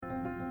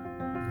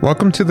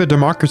Welcome to the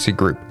Democracy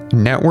Group, a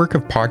network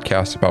of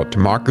podcasts about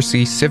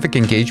democracy, civic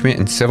engagement,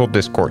 and civil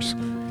discourse.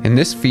 In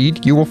this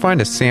feed, you will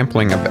find a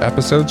sampling of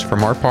episodes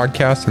from our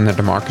podcast in the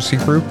Democracy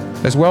Group,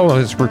 as well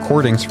as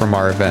recordings from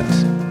our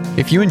events.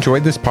 If you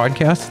enjoyed this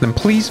podcast, then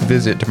please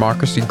visit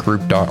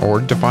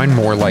democracygroup.org to find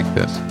more like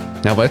this.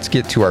 Now let's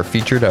get to our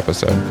featured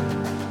episode.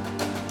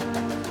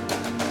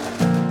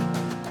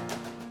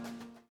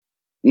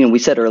 We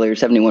said earlier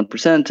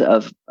 71%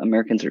 of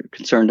Americans are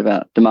concerned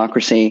about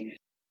democracy.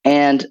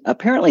 And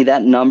apparently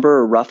that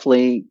number,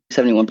 roughly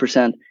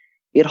 71%,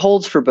 it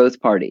holds for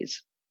both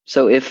parties.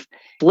 So if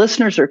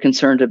listeners are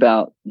concerned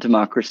about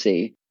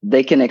democracy,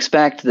 they can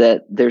expect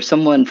that there's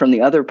someone from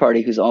the other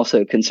party who's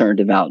also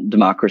concerned about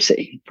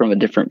democracy from a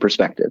different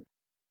perspective.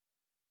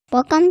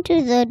 Welcome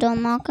to the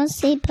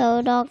Democracy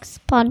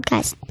Paradox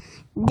podcast.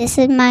 This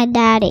is my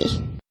daddy.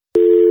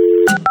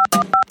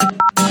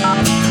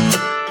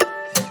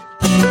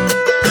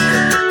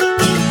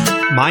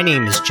 My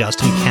name is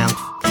Justin Kemp,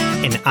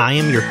 and I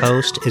am your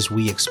host as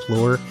we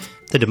explore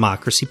the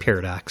democracy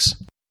paradox.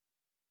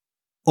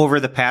 Over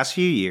the past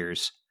few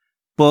years,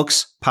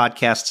 books,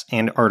 podcasts,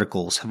 and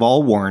articles have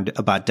all warned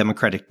about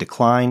democratic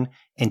decline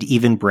and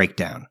even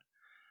breakdown.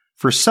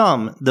 For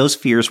some, those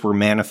fears were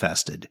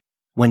manifested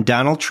when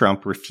Donald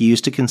Trump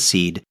refused to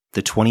concede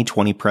the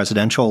 2020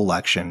 presidential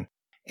election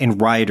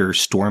and rioters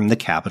stormed the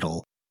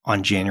Capitol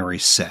on January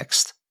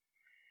 6th.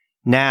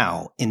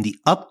 Now, in the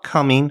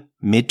upcoming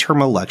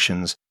midterm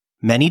elections,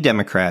 many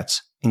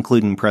Democrats,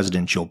 including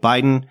President Joe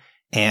Biden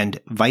and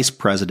Vice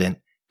President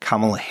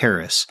Kamala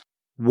Harris,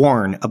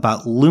 warn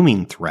about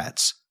looming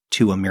threats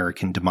to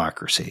American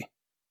democracy.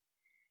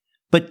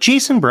 But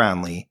Jason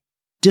Brownlee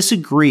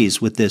disagrees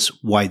with this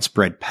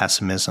widespread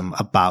pessimism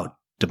about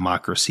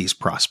democracy's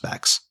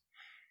prospects.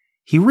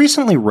 He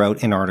recently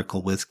wrote an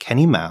article with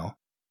Kenny Mao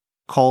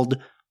called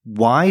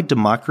Why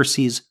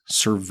Democracies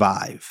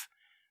Survive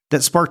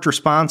that sparked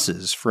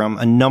responses from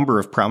a number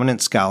of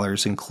prominent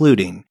scholars,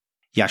 including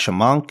Yascha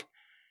Mounk,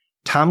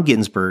 Tom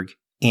Ginsburg,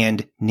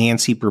 and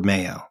Nancy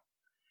Bermeo.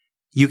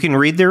 You can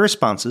read their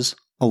responses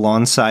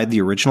alongside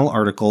the original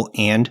article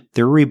and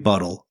their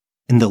rebuttal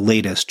in the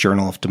latest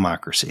Journal of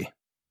Democracy.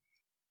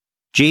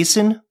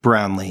 Jason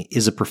Brownlee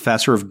is a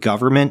professor of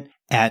government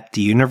at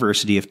the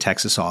University of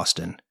Texas,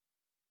 Austin.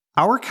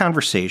 Our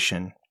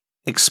conversation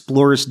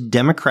explores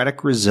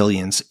democratic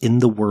resilience in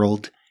the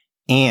world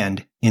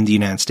and in the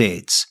United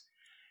States.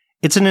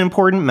 It's an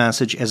important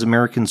message as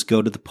Americans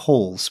go to the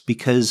polls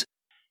because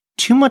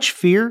too much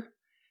fear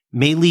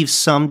may leave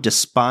some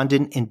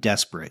despondent and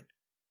desperate.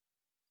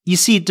 You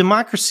see,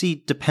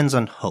 democracy depends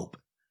on hope.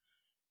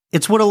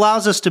 It's what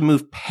allows us to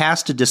move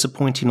past a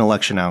disappointing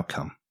election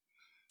outcome.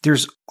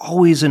 There's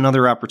always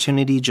another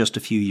opportunity just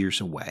a few years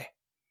away.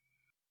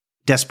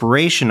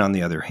 Desperation, on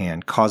the other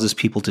hand, causes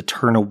people to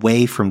turn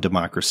away from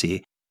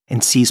democracy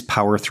and seize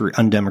power through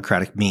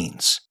undemocratic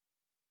means.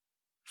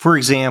 For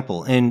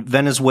example, in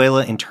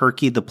Venezuela and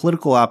Turkey, the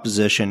political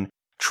opposition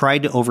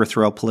tried to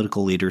overthrow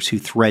political leaders who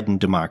threatened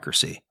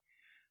democracy.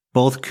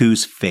 Both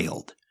coups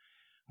failed.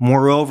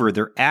 Moreover,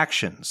 their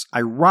actions,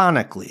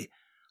 ironically,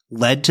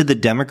 led to the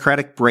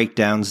democratic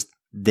breakdowns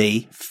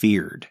they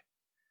feared.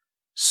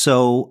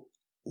 So,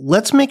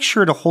 let's make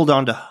sure to hold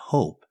on to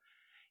hope,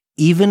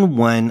 even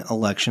when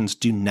elections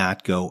do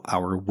not go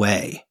our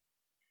way.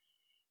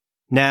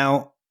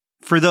 Now,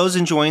 for those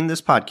enjoying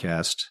this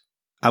podcast,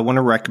 I want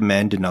to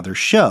recommend another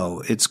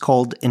show. It's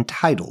called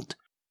Entitled.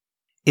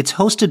 It's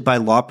hosted by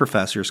law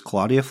professors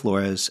Claudia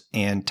Flores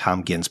and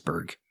Tom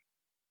Ginsburg.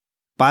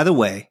 By the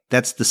way,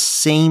 that's the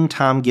same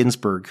Tom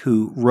Ginsburg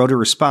who wrote a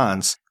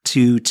response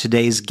to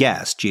today's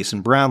guest,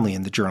 Jason Brownlee,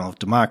 in the Journal of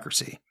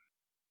Democracy.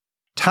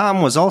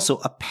 Tom was also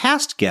a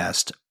past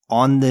guest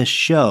on this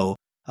show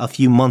a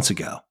few months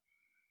ago.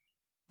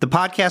 The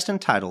podcast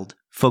Entitled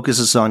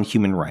focuses on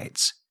human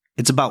rights.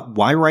 It's about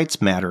why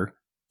rights matter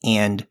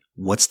and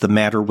what's the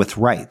matter with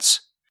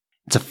rights.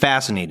 It's a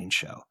fascinating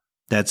show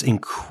that's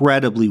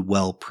incredibly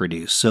well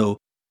produced, so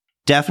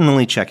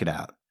definitely check it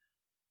out.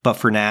 But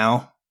for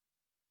now,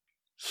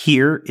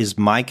 here is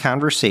my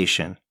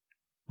conversation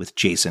with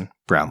Jason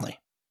Brownlee.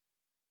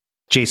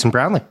 Jason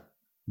Brownlee,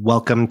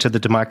 welcome to the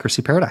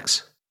Democracy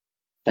Paradox.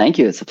 Thank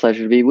you. It's a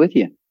pleasure to be with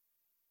you.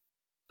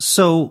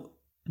 So,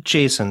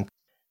 Jason, I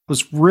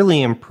was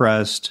really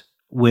impressed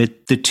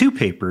with the two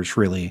papers,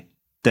 really,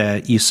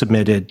 that you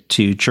submitted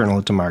to Journal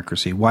of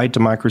Democracy, Why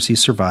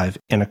Democracies Survive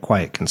in a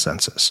Quiet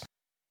Consensus.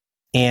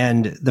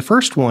 And the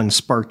first one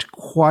sparked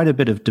quite a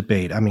bit of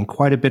debate,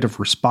 quite a bit of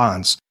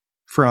response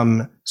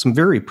from some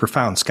very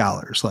profound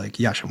scholars like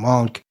Yascha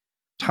Mounk,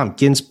 Tom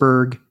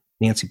Ginsburg,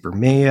 Nancy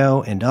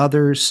Bermeo, and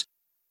others.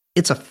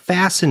 It's a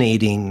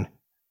fascinating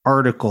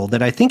article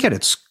that I think at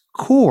its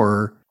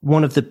core,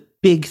 one of the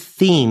big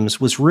themes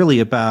was really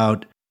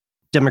about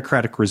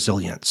democratic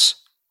resilience.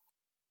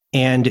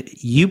 And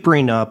you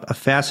bring up a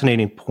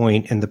fascinating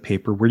point in the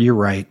paper where you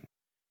write,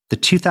 the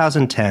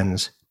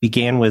 2010s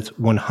began with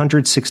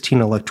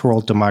 116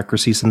 electoral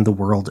democracies in the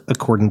world,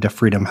 according to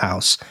Freedom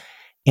House,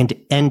 and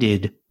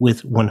ended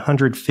with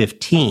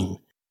 115.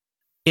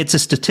 It's a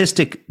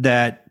statistic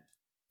that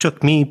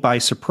took me by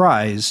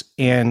surprise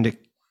and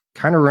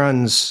kind of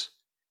runs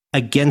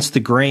against the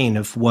grain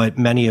of what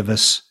many of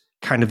us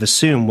kind of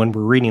assume when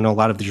we're reading a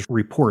lot of these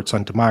reports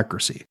on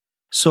democracy.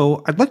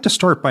 So I'd like to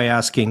start by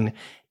asking,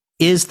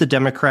 is the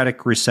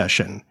democratic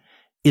recession,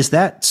 is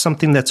that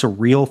something that's a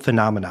real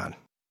phenomenon?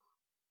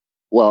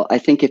 Well, I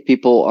think if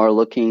people are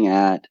looking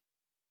at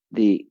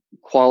the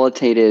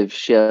qualitative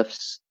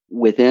shifts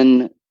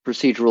within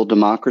procedural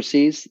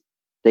democracies,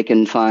 they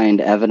can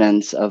find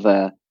evidence of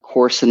a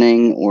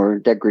coarsening or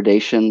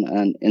degradation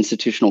in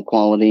institutional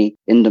quality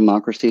in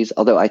democracies,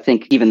 although I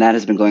think even that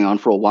has been going on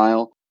for a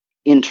while.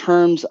 In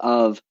terms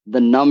of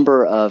the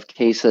number of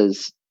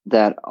cases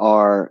that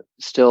are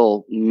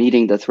still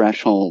meeting the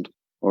threshold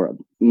or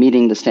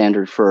meeting the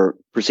standard for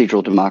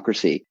procedural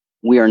democracy,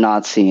 we are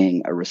not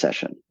seeing a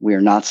recession. We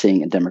are not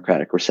seeing a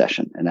democratic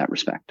recession in that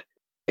respect.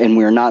 And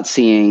we're not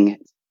seeing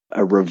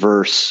a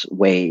reverse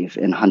wave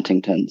in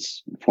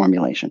Huntington's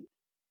formulation.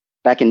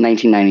 Back in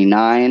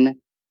 1999,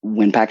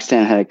 when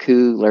Pakistan had a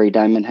coup, Larry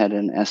Diamond had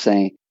an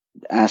essay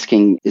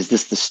asking, is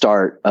this the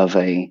start of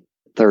a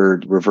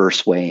third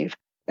reverse wave?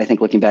 I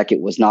think looking back,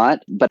 it was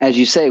not. But as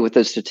you say, with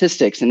those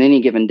statistics, in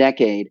any given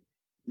decade,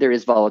 there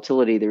is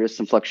volatility, there is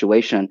some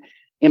fluctuation,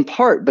 in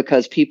part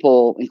because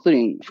people,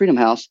 including Freedom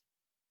House,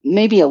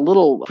 may be a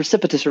little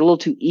precipitous or a little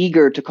too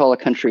eager to call a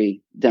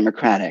country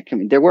democratic. I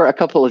mean, there were a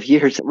couple of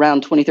years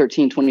around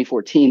 2013,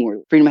 2014, where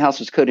Freedom House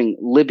was coding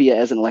Libya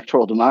as an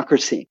electoral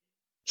democracy.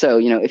 So,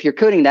 if you're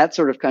coding that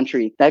sort of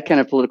country, that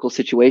kind of political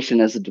situation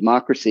as a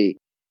democracy,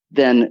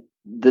 then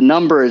the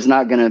number is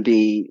not going to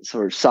be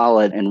sort of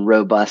solid and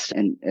robust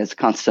and as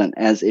constant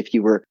as if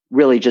you were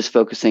really just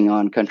focusing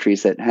on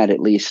countries that had at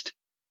least,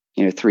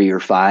 3 or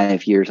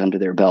 5 years under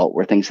their belt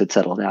where things had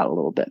settled out a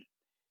little bit.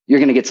 You're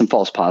going to get some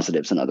false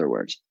positives, in other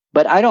words.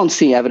 But I don't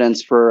see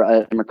evidence for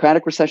a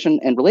democratic recession.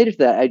 And related to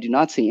that, I do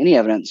not see any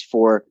evidence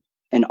for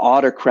an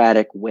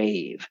autocratic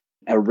wave,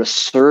 a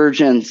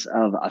resurgence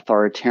of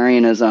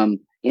authoritarianism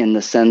in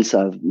the sense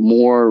of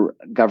more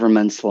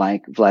governments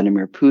like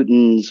Vladimir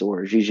Putin's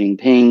or Xi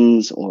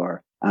Jinping's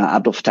or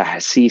Abdel Fattah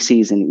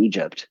al-Sisi's in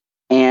Egypt.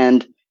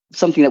 And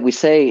something that we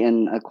say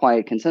in a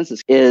quiet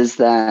consensus is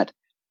that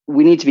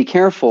we need to be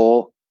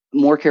careful,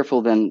 more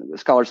careful than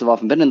scholars have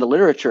often been in the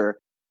literature,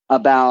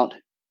 about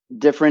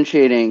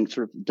differentiating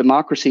sort of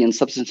democracy in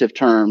substantive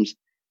terms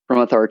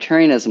from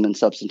authoritarianism in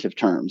substantive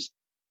terms.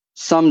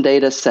 Some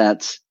data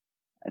sets,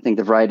 I think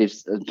the variety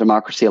of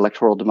democracy,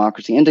 electoral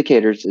democracy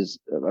indicators is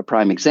a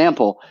prime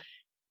example,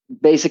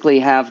 basically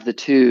have the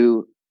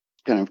two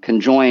kind of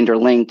conjoined or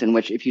linked, in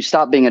which if you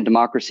stop being a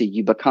democracy,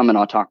 you become an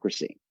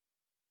autocracy.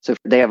 So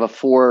they have a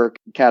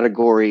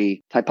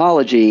 4-category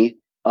typology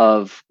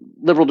of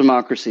liberal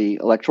democracy,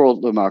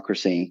 electoral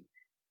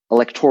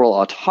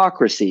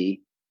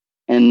autocracy,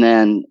 and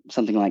then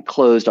something like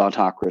closed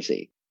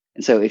autocracy.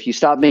 And so if you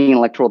stop being an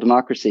electoral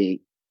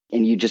democracy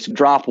and you just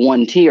drop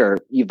one tier,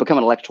 you've become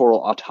an electoral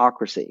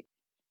autocracy.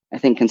 I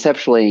think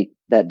conceptually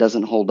that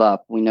doesn't hold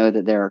up. We know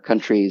that there are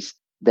countries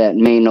that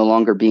may no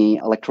longer be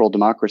electoral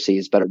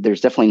democracies, but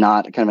there's definitely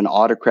not kind of an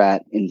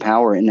autocrat in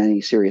power in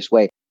any serious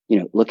way.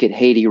 Look at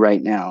Haiti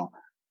right now.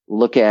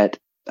 Look at,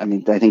 I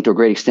think to a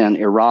great extent,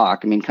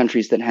 Iraq.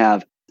 Countries that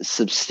have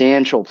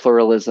substantial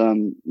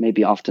pluralism,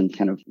 maybe often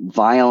kind of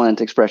violent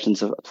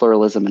expressions of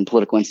pluralism and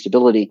political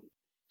instability.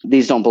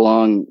 These don't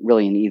belong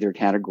really in either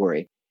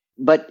category.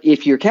 But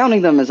if you're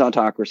counting them as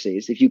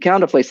autocracies, if you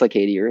count a place like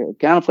Haiti or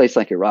count a place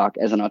like Iraq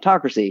as an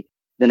autocracy,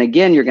 then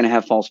again, you're going to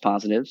have false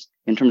positives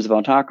in terms of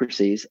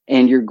autocracies,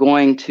 and you're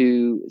going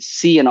to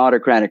see an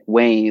autocratic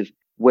wave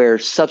where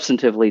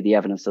substantively the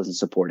evidence doesn't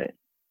support it.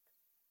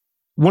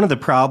 One of the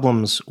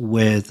problems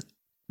with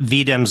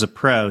VDEM's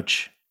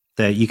approach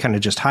that you kind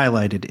of just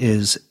highlighted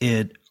is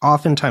it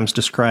oftentimes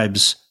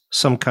describes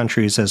some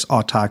countries as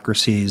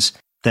autocracies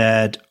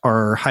that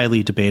are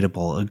highly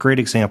debatable. A great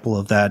example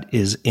of that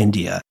is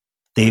India.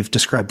 They've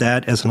described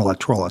that as an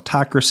electoral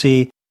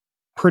autocracy.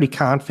 Pretty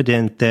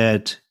confident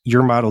that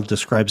your model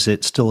describes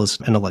it still as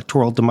an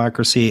electoral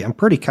democracy. I'm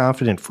pretty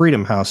confident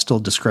Freedom House still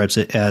describes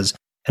it as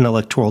an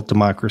electoral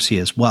democracy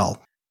as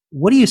well.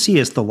 What do you see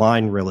as the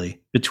line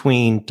really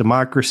between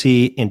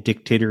democracy and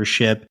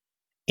dictatorship,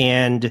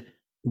 and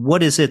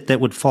what is it that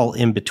would fall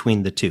in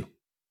between the two?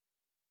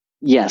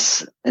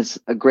 Yes, it's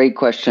a great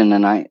question.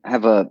 And I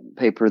have a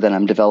paper that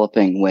I'm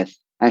developing with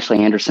Ashley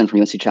Anderson from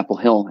UNC Chapel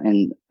Hill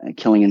and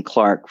Killian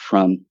Clark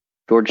from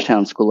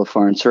Georgetown School of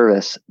Foreign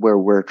Service, where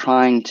we're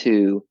trying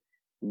to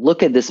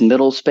look at this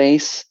middle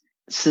space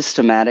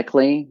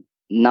systematically,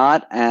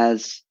 not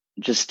as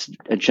just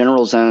a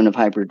general zone of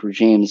hybrid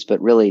regimes,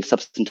 but really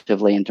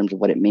substantively in terms of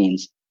what it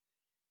means.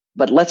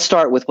 But let's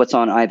start with what's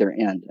on either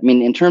end.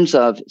 In terms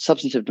of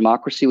substantive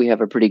democracy, we have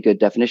a pretty good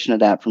definition of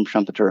that from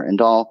Schumpeter and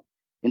Dahl.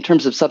 In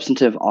terms of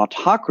substantive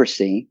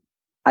autocracy,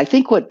 I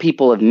think what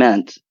people have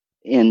meant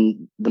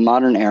in the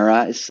modern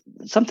era is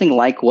something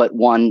like what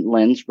Juan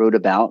Lenz wrote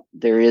about.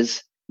 There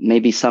is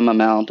maybe some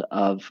amount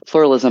of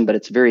pluralism, but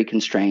it's very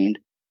constrained.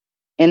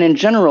 And in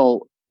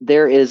general,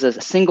 there is a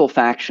single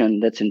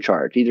faction that's in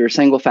charge, either a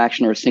single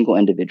faction or a single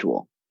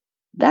individual.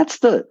 That's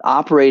the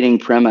operating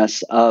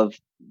premise of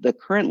the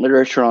current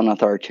literature on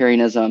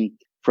authoritarianism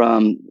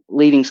from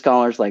leading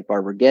scholars like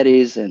Barbara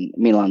Geddes and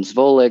Milan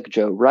Zvolik,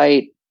 Joe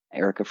Wright,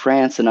 Erica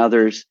France, and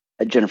others,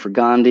 Jennifer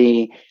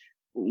Gandhi.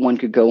 One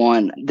could go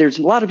on. There's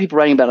a lot of people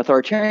writing about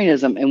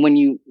authoritarianism. And when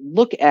you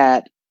look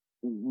at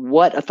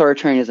what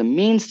authoritarianism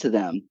means to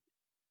them,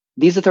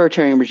 these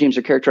authoritarian regimes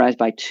are characterized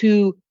by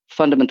two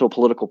fundamental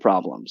political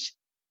problems.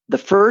 The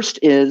first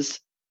is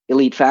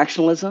elite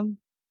factionalism,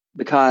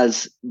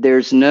 because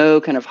there's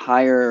no kind of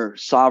higher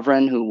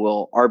sovereign who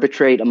will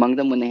arbitrate among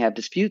them when they have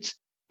disputes.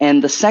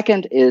 And the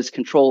second is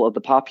control of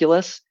the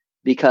populace,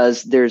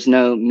 because there's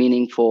no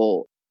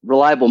meaningful,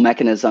 reliable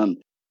mechanism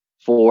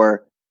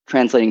for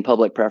translating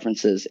public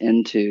preferences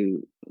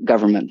into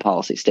government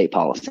policy, state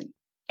policy.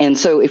 And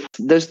so if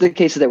those are the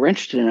cases that we're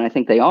interested in, and I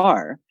think they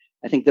are,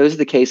 I think those are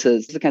the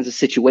cases, the kinds of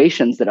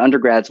situations that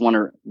undergrads want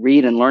to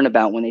read and learn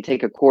about when they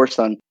take a course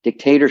on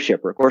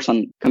dictatorship or a course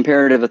on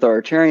comparative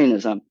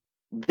authoritarianism.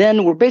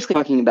 Then we're basically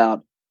talking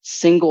about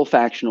single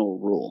factional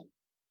rule.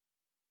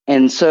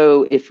 And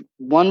so if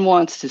one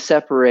wants to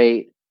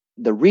separate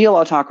the real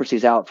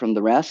autocracies out from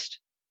the rest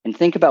and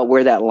think about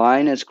where that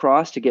line is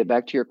crossed, to get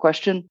back to your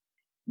question,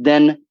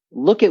 then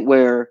look at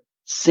where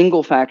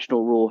single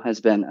factional rule has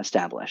been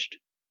established.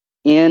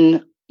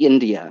 In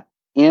India,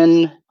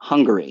 in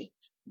Hungary,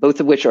 both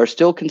of which are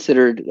still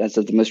considered, as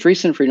of the most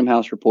recent Freedom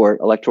House report,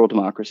 electoral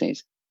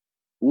democracies,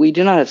 we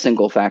do not have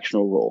single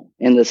factional rule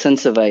in the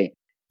sense of a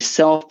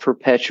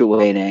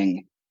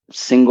self-perpetuating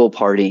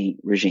single-party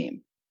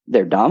regime.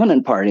 They're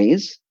dominant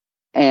parties,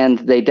 and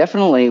they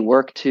definitely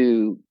work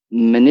to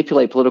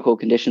manipulate political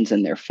conditions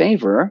in their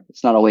favor.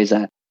 It's not always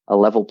a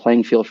level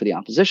playing field for the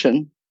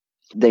opposition.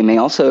 They may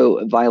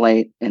also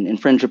violate and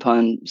infringe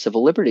upon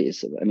civil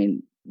liberties. I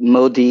mean,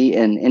 Modi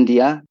in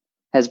India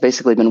has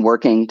basically been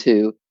working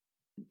to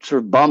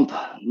sort of bump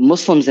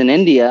Muslims in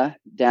India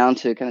down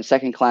to kind of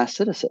second-class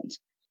citizens.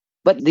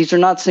 But these are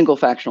not single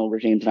factional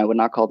regimes, and I would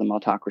not call them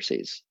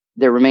autocracies.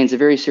 There remains a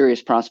very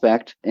serious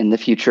prospect in the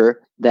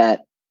future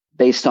that,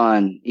 based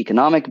on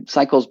economic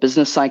cycles,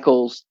 business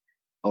cycles,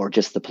 or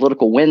just the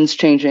political winds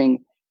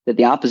changing, that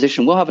the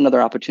opposition will have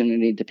another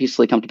opportunity to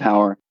peacefully come to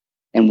power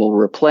and will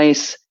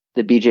replace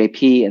the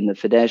BJP and the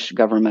Fidesz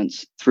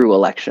governments through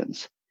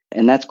elections.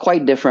 And that's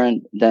quite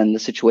different than the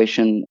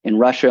situation in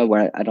Russia,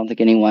 where I don't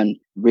think anyone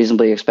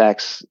reasonably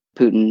expects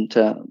Putin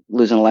to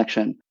lose an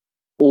election,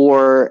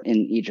 or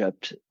in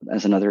Egypt,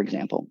 as another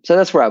example. So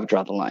that's where I would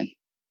draw the line.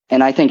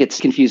 And I think it's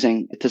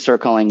confusing to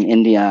start calling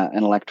India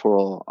an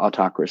electoral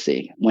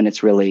autocracy when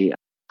it's really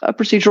a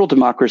procedural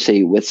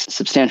democracy with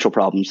substantial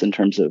problems in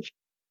terms of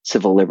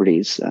civil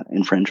liberties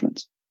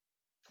infringements.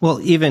 Well,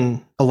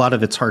 even a lot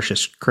of its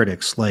harshest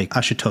critics, like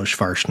Ashutosh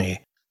Varshney,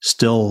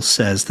 still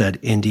says that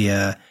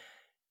India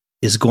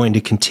is going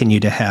to continue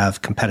to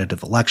have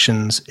competitive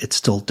elections. It's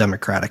still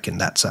democratic in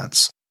that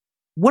sense.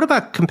 What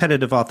about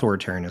competitive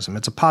authoritarianism?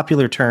 It's a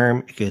popular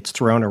term. It gets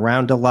thrown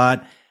around a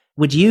lot.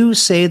 Would you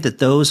say that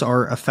those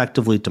are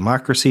effectively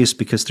democracies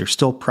because there's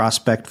still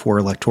prospect for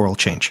electoral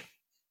change?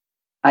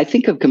 I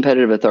think of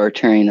competitive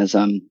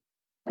authoritarianism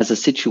as a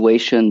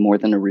situation more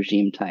than a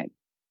regime type.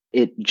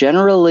 It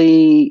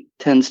generally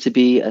tends to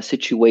be a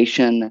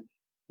situation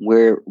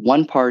where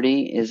one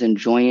party is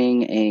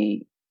enjoying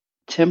a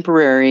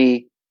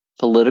temporary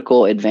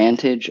political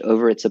advantage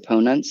over its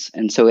opponents.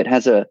 And so it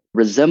has a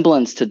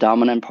resemblance to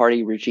dominant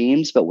party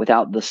regimes, but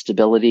without the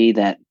stability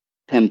that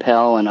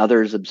Pimpel and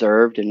others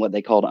observed in what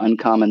they called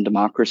uncommon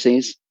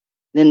democracies.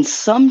 Then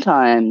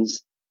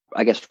sometimes,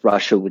 I guess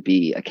Russia would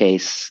be a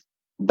case.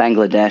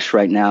 Bangladesh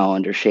right now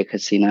under Sheikh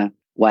Hasina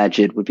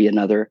Wajid would be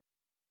another.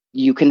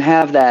 You can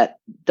have that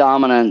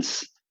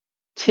dominance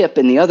tip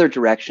in the other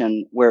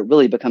direction where it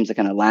really becomes a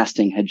kind of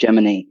lasting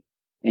hegemony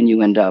and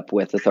you end up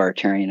with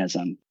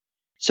authoritarianism.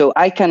 So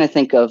I kind of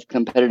think of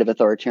competitive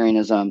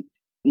authoritarianism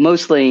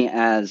mostly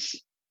as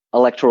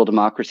electoral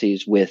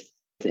democracies with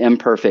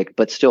imperfect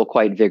but still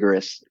quite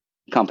vigorous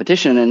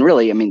competition. And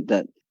really, I mean,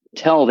 the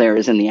tell there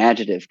is in the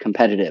adjective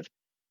competitive.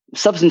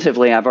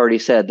 Substantively, I've already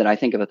said that I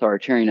think of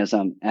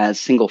authoritarianism as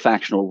single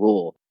factional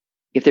rule.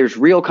 If there's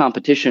real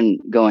competition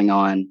going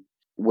on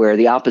where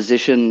the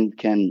opposition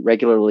can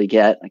regularly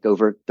get like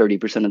over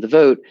 30% of the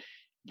vote,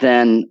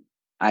 then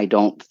I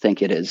don't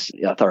think it is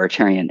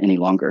authoritarian any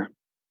longer.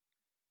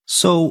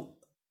 So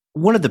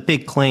one of the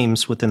big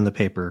claims within the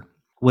paper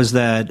was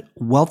that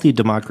wealthy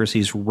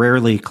democracies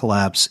rarely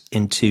collapse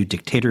into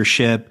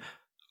dictatorship,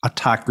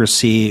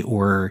 autocracy,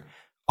 or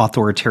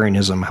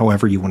authoritarianism,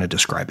 however you want to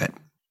describe it.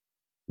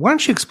 Why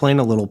don't you explain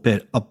a little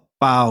bit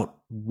about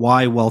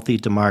why wealthy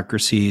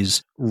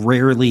democracies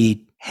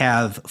rarely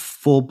have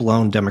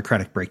full-blown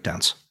democratic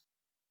breakdowns?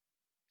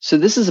 So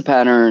this is a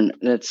pattern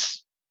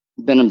that's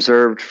been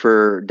observed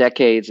for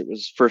decades. It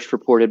was first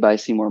reported by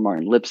Seymour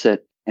Martin Lipset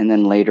and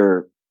then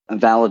later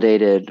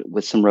validated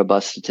with some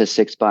robust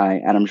statistics by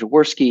Adam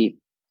Jaworski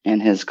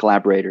and his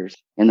collaborators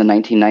in the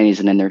 1990s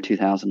and in their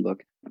 2000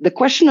 book. The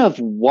question of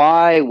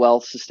why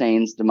wealth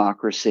sustains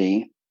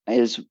democracy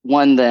is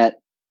one that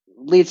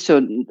leads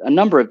to a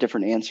number of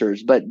different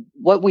answers. But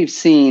what we've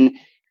seen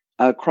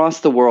across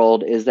the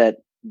world is that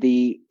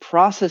the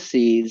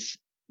processes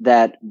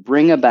that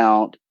bring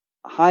about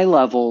high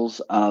levels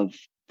of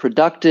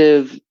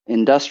productive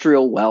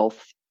industrial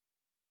wealth,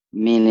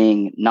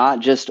 meaning not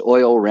just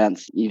oil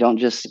rents. You don't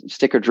just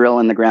stick a drill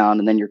in the ground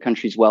and then your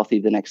country's wealthy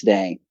the next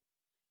day.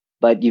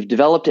 But you've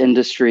developed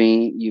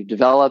industry, you've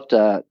developed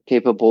a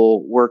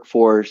capable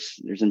workforce,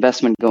 there's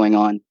investment going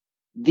on.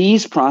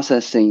 These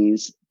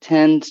processes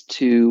tend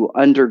to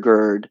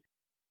undergird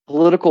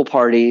political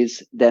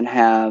parties that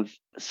have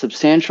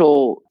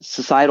substantial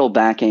societal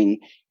backing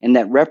and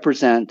that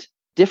represent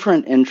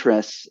different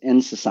interests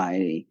in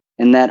society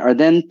and that are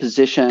then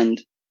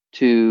positioned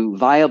to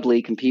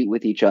viably compete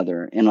with each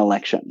other in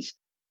elections.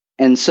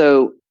 And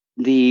so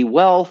the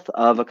wealth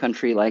of a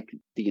country like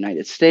the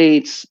United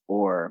States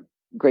or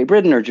Great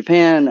Britain or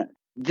Japan,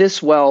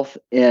 this wealth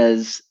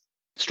is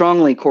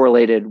strongly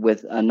correlated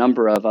with a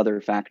number of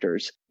other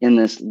factors in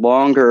this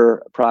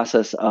longer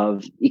process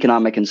of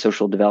economic and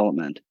social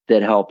development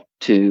that help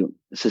to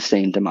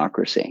sustain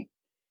democracy.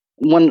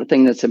 One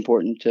thing that's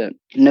important to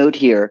note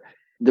here,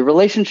 the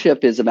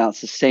relationship is about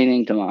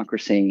sustaining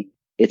democracy.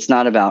 It's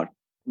not about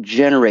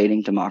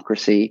generating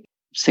democracy.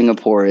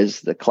 Singapore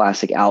is the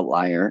classic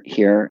outlier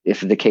here,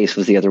 if the case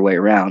was the other way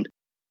around.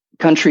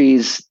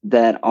 Countries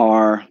that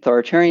are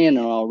authoritarian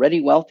and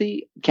already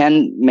wealthy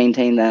can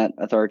maintain that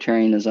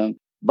authoritarianism.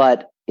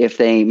 But if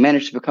they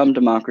manage to become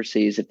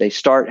democracies, if they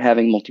start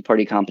having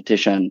multi-party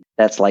competition,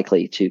 that's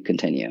likely to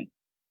continue.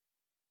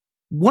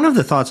 One of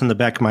the thoughts in the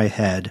back of my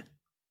head,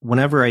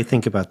 whenever I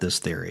think about this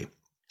theory,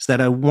 is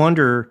that I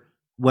wonder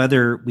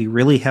whether we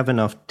really have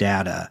enough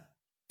data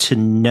to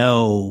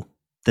know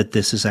that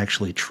this is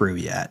actually true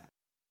yet.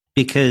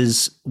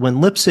 Because when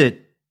Lipset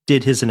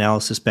did his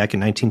analysis back in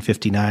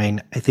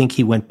 1959, I think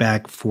he went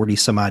back 40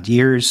 some odd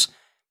years.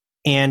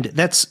 And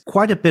that's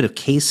quite a bit of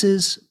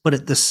cases. But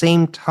at the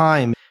same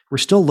time, we're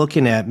still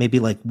looking at maybe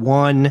like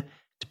one,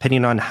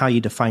 depending on how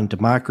you define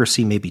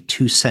democracy, maybe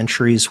 2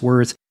 centuries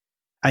worth.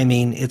 I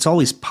mean, it's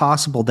always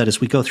possible that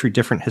as we go through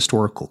different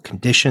historical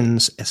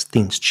conditions, as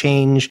things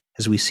change,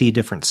 as we see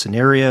different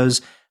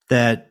scenarios,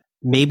 that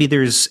maybe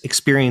there's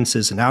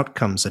experiences and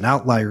outcomes and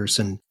outliers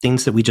and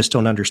things that we just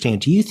don't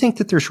understand. Do you think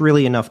that there's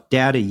really enough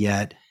data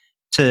yet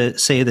to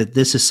say that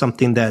this is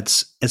something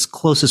that's as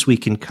close as we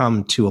can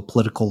come to a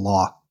political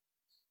law?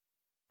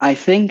 I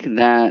think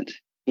that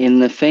in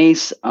the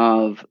face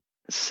of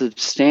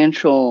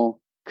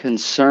substantial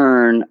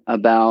concern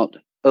about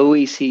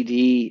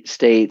OECD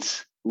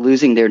states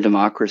losing their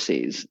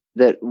democracies,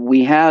 that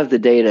we have the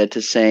data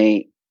to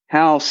say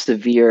how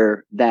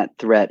severe that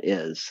threat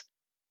is.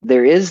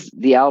 There is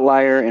the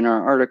outlier in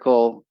our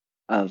article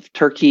of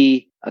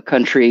Turkey, a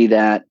country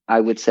that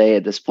I would say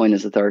at this point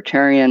is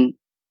authoritarian.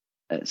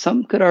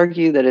 Some could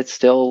argue that it's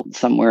still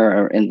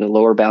somewhere in the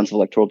lower bounds of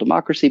electoral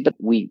democracy, but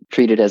we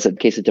treat it as a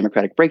case of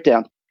democratic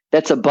breakdown.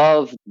 That's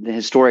above the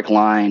historic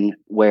line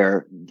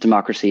where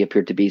democracy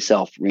appeared to be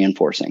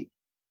self-reinforcing.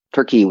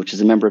 Turkey, which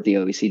is a member of the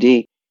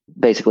OECD,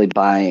 basically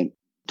by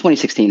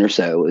 2016 or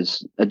so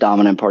was a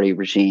dominant party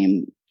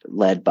regime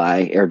led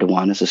by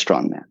Erdogan as a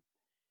strongman.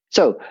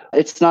 So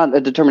it's not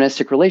a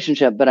deterministic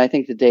relationship, but I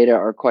think the data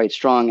are quite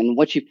strong. And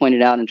what you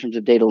pointed out in terms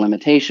of data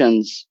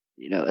limitations,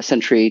 a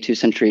century, 2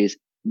 centuries,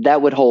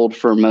 that would hold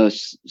for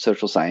most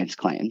social science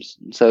claims.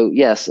 So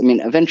yes, I mean,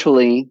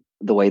 eventually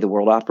the way the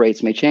world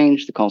operates may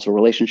change, the causal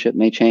relationship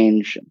may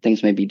change,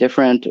 things may be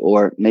different,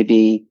 or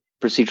maybe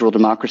procedural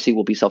democracy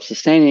will be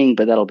self-sustaining,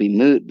 but that'll be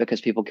moot because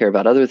people care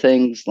about other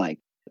things like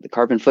the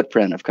carbon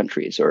footprint of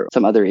countries or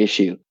some other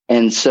issue.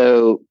 And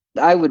so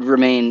I would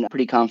remain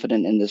pretty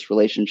confident in this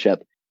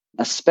relationship,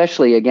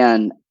 especially,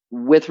 again,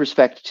 with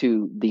respect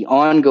to the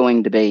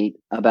ongoing debate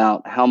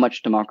about how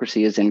much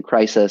democracy is in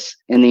crisis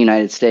in the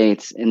United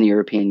States, in the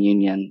European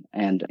Union,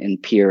 and in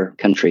peer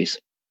countries.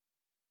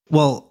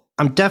 Well,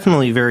 I'm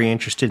definitely very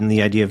interested in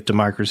the idea of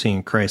democracy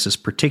in crisis,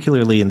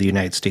 particularly in the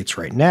United States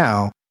right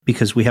now,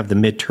 because we have the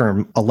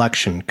midterm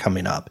election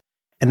coming up.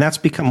 And that's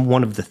become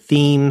one of the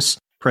themes.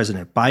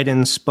 President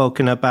Biden's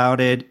spoken about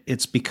it.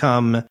 It's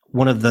become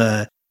one of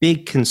the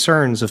big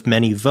concerns of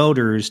many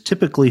voters,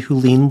 typically who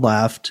lean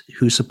left,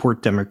 who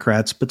support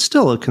Democrats, but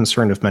still a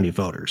concern of many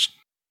voters.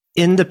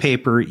 In the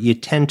paper, you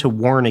tend to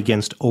warn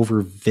against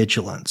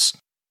overvigilance.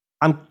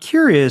 I'm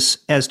curious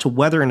as to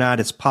whether or not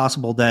it's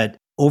possible that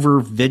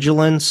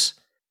overvigilance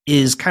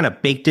is kind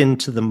of baked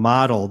into the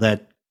model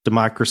that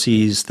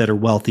democracies that are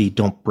wealthy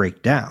don't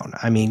break down.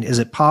 I mean, is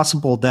it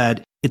possible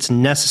that it's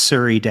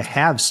necessary to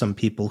have some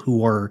people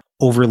who are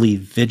overly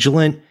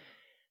vigilant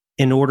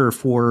in order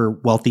for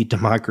wealthy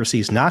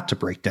democracies not to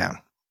break down?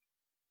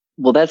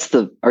 Well, that's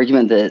the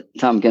argument that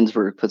Tom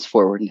Ginsburg puts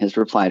forward in his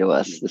reply to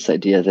us, this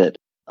idea that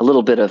a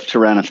little bit of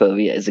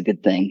tyrannophobia is a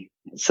good thing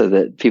so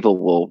that people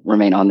will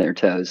remain on their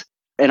toes.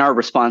 And our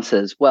response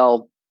is,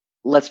 well,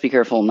 let's be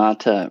careful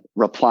not to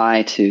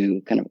reply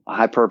to kind of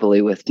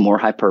hyperbole with more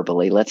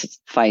hyperbole. Let's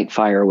fight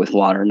fire with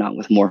water, not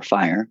with more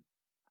fire.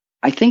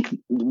 I think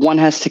one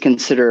has to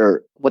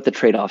consider what the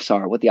trade-offs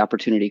are, what the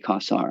opportunity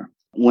costs are.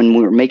 When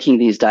we're making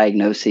these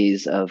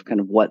diagnoses of kind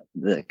of what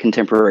the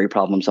contemporary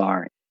problems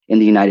are, in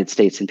the United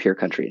States and peer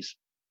countries.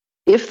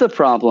 If the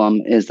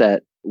problem is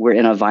that we're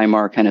in a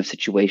Weimar kind of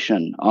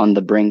situation on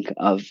the brink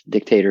of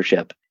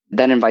dictatorship,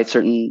 that invites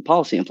certain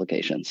policy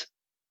implications.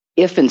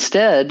 If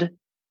instead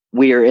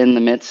we are in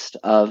the midst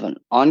of an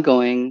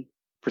ongoing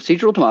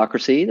procedural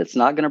democracy that's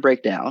not going to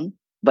break down,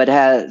 but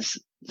has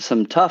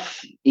some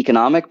tough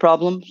economic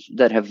problems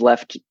that have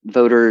left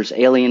voters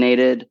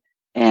alienated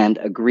and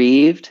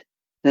aggrieved,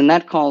 then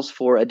that calls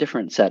for a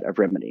different set of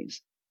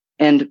remedies.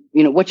 And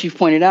what you've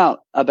pointed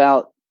out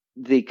about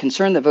the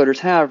concern that voters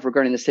have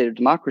regarding the state of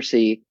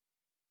democracy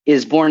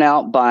is borne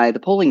out by the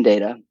polling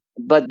data,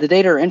 but the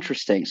data are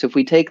interesting. So if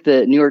we take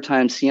the New York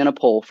Times Siena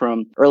poll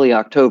from early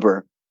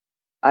October,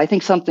 I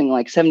think something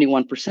like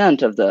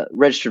 71% of the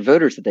registered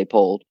voters that they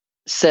polled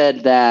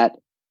said that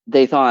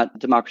they thought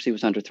democracy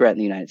was under threat in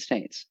the United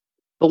States.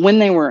 But when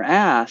they were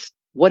asked,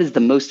 what is the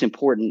most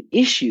important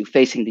issue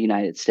facing the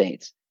United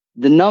States,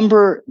 the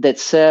number that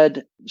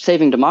said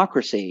saving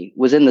democracy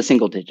was in the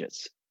single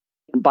digits.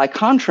 By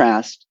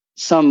contrast,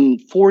 some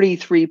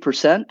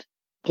 43%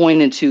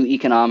 pointed to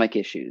economic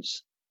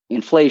issues,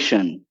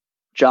 inflation,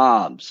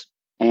 jobs,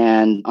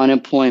 and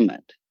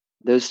unemployment,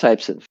 those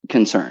types of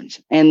concerns.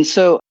 And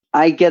so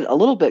I get a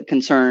little bit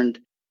concerned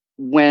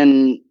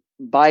when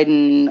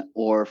Biden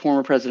or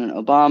former President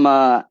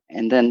Obama,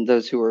 and then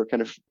those who are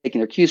kind of taking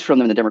their cues from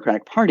them in the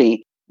Democratic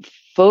Party,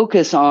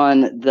 focus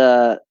on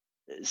the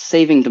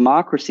saving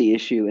democracy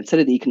issue instead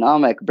of the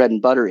economic bread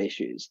and butter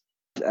issues.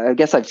 I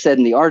guess I've said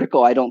in the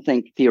article, I don't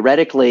think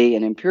theoretically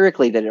and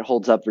empirically that it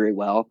holds up very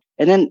well.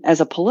 And then as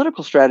a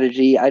political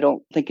strategy, I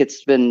don't think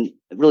it's been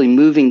really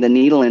moving the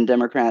needle in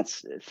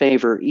Democrats'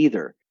 favor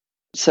either.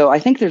 So I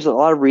think there's a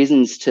lot of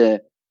reasons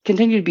to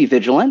continue to be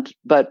vigilant.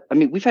 But I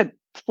mean, we've had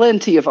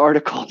plenty of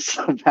articles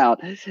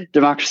about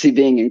democracy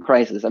being in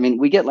crisis. I mean,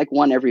 we get like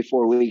one every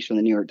 4 weeks from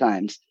the New York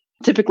Times,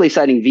 typically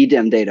citing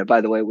VDEM data,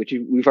 by the way, which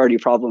we've already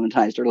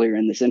problematized earlier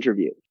in this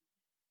interview.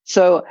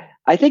 So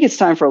I think it's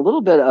time for a little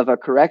bit of a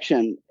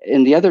correction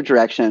in the other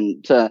direction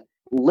to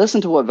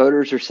listen to what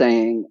voters are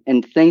saying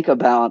and think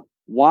about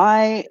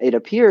why it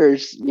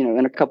appears,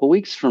 in a couple of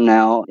weeks from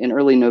now, in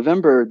early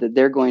November, that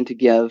they're going to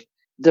give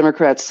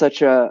Democrats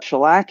such a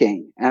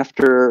shellacking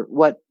after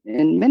what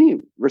in many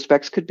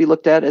respects could be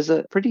looked at as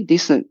a pretty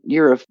decent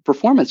year of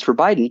performance for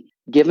Biden,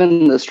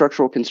 given the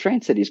structural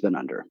constraints that he's been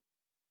under.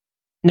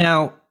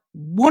 Now,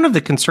 one of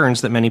the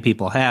concerns that many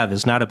people have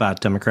is not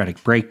about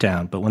democratic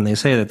breakdown, but when they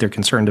say that they're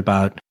concerned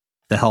about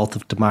the health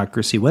of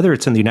democracy, whether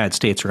it's in the United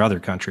States or other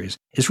countries,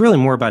 is really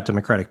more about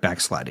democratic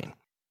backsliding.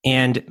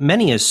 And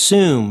many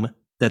assume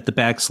that the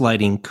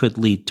backsliding could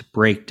lead to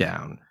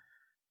breakdown.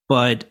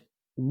 But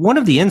one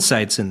of the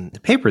insights in the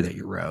paper that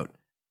you wrote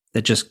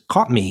that just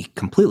caught me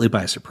completely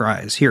by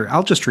surprise. Here,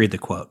 I'll just read the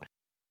quote.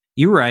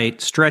 You write,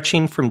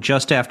 stretching from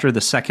just after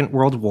the Second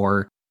World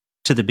War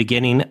to the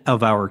beginning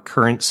of our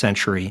current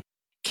century,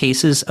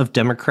 cases of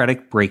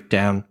democratic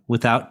breakdown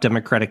without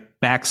democratic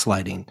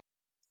backsliding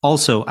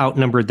also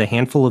outnumbered the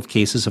handful of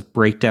cases of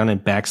breakdown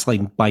and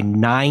backsliding by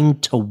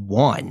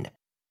 9-1.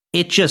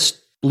 It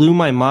just blew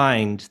my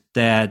mind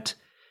that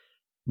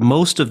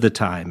most of the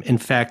time, in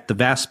fact, the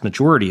vast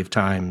majority of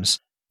times,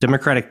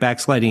 democratic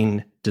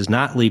backsliding does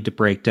not lead to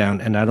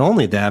breakdown. And not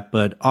only that,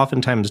 but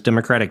oftentimes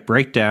democratic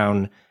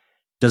breakdown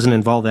doesn't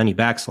involve any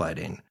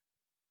backsliding.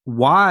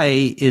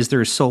 Why is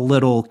there so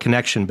little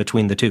connection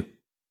between the two?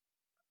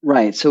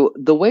 Right. So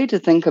the way to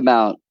think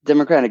about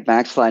democratic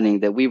backsliding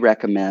that we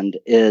recommend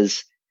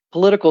is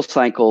political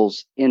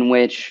cycles in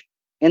which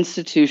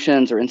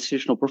institutions or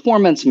institutional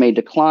performance may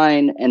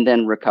decline and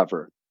then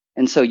recover.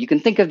 And so you can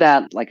think of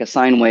that like a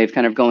sine wave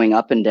kind of going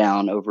up and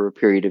down over a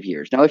period of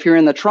years. Now, if you're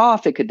in the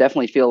trough, it could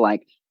definitely feel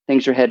like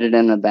things are headed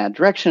in a bad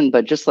direction.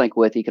 But just like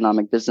with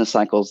economic business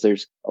cycles,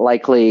 there's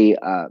likely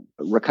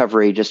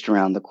recovery just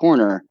around the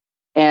corner.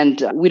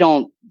 And we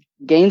don't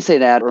gainsay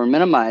that or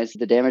minimize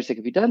the damage that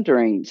could be done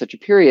during such a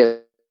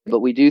period. But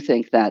we do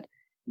think that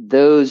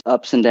those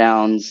ups and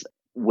downs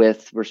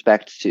with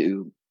respect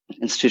to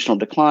institutional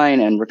decline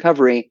and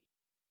recovery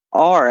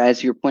are,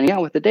 as you're pointing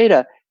out with the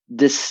data,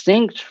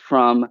 distinct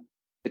from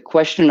the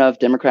question of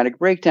democratic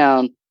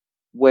breakdown,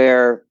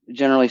 where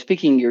generally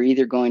speaking, you're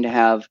either going to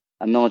have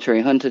a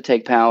military junta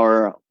take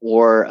power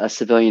or a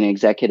civilian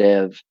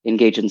executive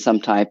engage in some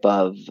type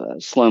of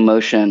slow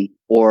motion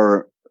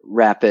or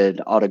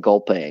rapid auto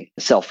golpe,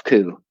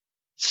 self-coup.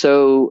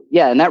 So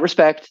yeah, in that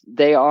respect,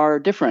 they are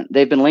different.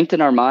 They've been linked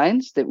in our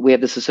minds that we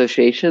have this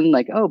association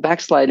like, oh,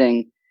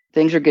 backsliding,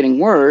 things are getting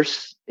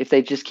worse. If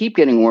they just keep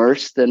getting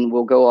worse, then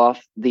we'll go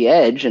off the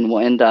edge and we'll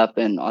end up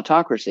in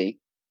autocracy.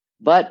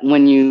 But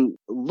when you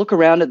look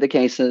around at the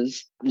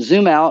cases,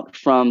 zoom out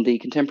from the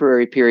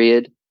contemporary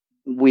period,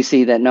 we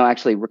see that no,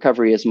 actually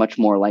recovery is much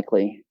more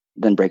likely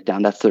than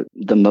breakdown. That's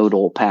the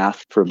modal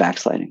path for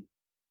backsliding.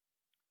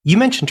 You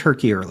mentioned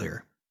Turkey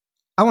earlier.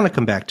 I want to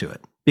come back to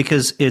it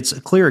because it's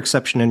a clear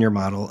exception in your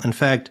model. In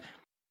fact,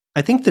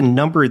 I think the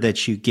number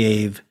that you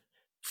gave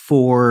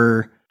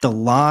for the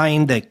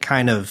line that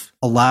kind of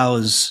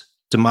allows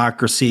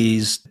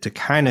democracies to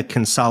kind of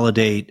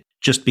consolidate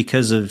just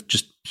because of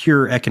just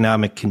pure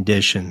economic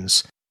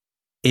conditions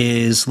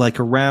is like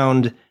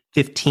around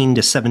 15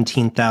 to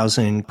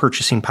 17,000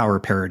 purchasing power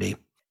parity.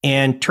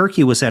 And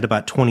Turkey was at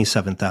about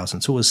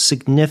 27,000. So it was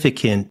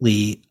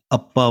significantly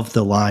above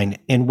the line.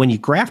 And when you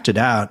graphed it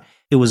out,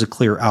 it was a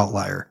clear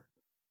outlier.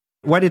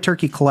 Why did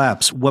Turkey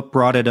collapse? What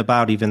brought it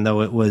about, even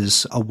though it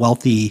was a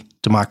wealthy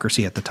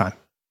democracy at the time?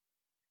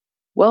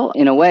 Well,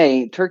 in a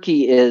way,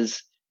 Turkey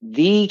is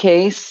the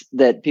case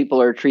that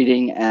people are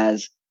treating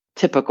as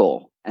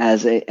typical,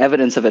 as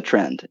evidence of a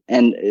trend.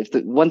 And if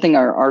the one thing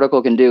our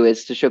article can do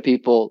is to show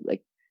people,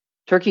 like,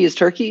 Turkey is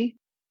Turkey.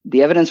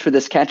 The evidence for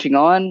this catching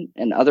on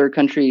and other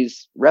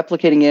countries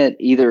replicating it,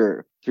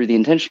 either through the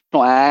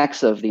intentional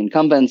acts of the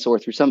incumbents or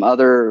through some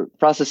other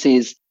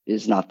processes,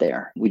 is not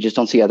there. We just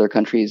don't see other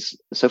countries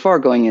so far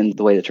going in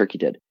the way that Turkey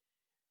did.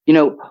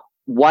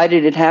 Why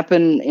did it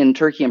happen in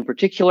Turkey in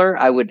particular?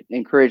 I would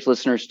encourage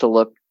listeners to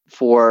look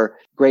for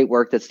great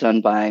work that's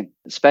done by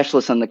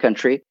specialists in the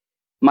country.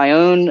 My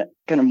own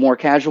kind of more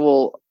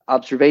casual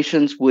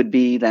observations would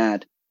be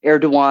that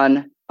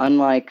Erdogan,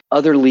 unlike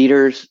other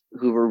leaders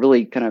who were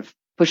really kind of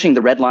pushing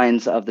the red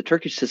lines of the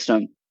Turkish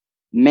system,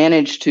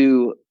 managed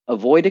to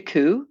avoid a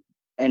coup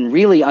and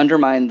really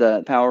undermine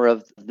the power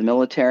of the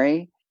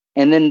military.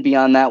 And then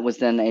beyond that was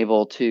then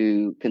able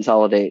to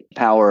consolidate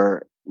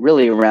power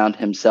really around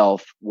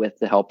himself with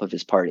the help of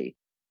his party.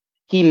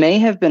 He may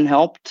have been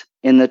helped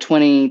in the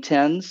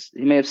 2010s.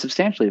 He may have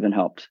substantially been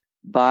helped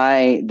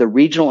by the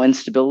regional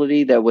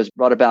instability that was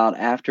brought about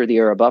after the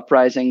Arab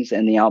uprisings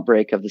and the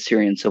outbreak of the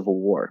Syrian civil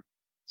war.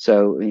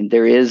 So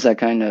there is a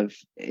kind of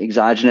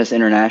exogenous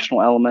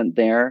international element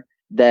there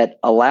that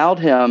allowed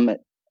him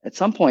at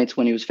some points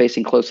when he was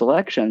facing close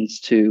elections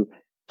to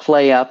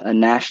play up a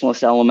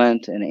nationalist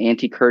element, an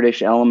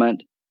anti-Kurdish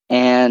element.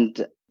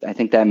 And I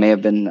think that may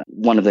have been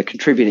one of the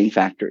contributing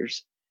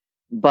factors.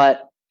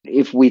 But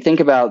if we think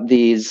about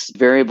these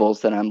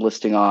variables that I'm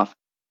listing off,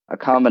 a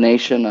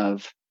combination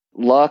of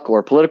luck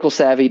or political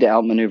savvy to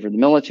outmaneuver the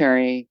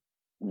military,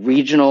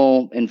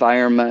 regional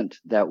environment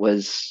that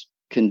was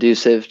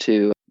conducive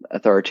to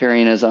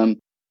authoritarianism,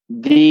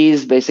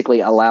 these basically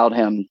allowed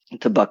him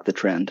to buck the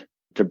trend,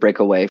 to break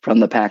away from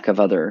the pack of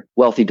other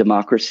wealthy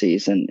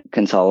democracies and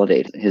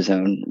consolidate his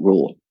own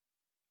rule.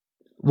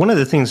 One of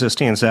the things that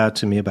stands out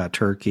to me about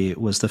Turkey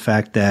was the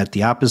fact that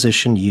the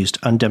opposition used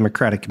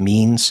undemocratic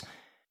means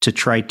to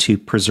try to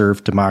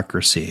preserve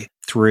democracy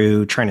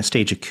through trying to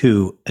stage a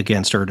coup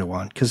against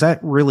Erdogan, because that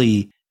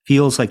really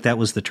feels like that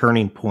was the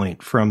turning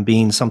point from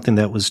being something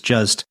that was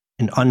just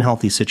an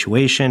unhealthy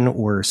situation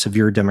or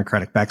severe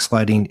democratic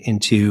backsliding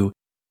into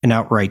an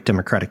outright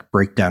democratic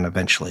breakdown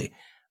eventually.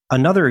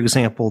 Another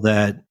example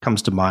that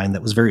comes to mind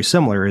that was very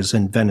similar is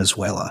in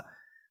Venezuela,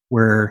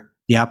 where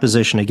the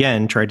opposition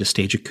again tried to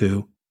stage a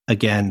coup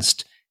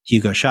against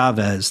Hugo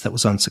Chavez that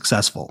was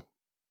unsuccessful.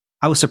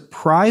 I was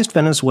surprised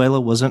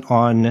Venezuela wasn't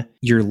on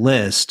your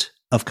list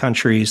of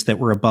countries that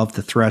were above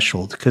the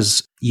threshold,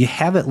 because you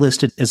have it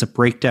listed as a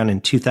breakdown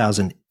in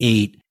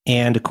 2008.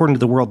 And according to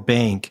the World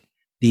Bank,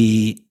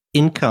 the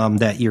income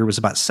that year was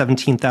about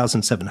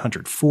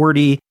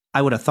 $17,740.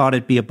 I would have thought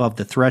it'd be above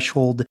the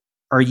threshold.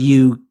 Are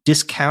you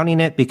discounting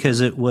it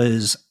because it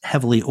was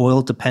heavily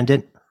oil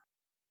dependent?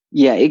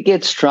 Yeah, it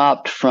gets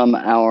dropped from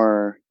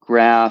our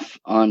graph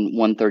on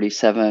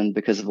 137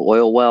 because of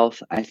oil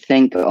wealth. I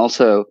think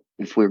also,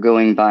 if we're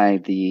going by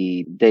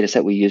the data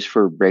set we use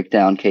for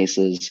breakdown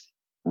cases,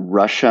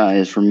 Russia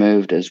is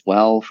removed as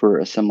well for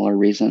a similar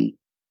reason.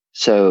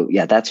 So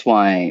yeah, that's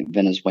why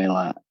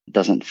Venezuela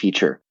doesn't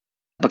feature,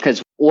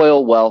 because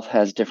oil wealth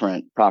has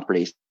different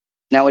properties.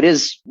 Now, it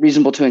is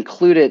reasonable to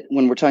include it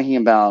when we're talking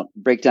about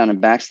breakdown and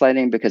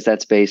backsliding, because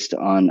that's based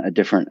on a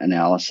different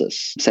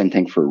analysis. Same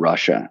thing for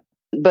Russia.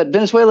 But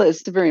Venezuela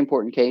is a very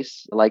important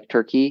case, like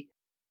Turkey.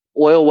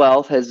 Oil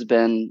wealth has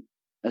been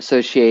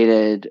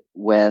associated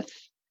with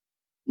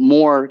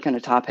more kind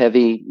of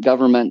top-heavy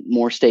government,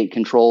 more state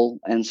control.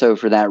 And so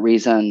for that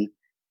reason,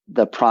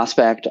 the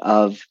prospect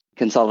of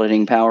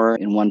consolidating power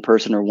in one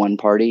person or one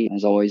party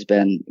has always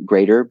been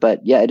greater. But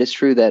yeah, it is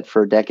true that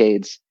for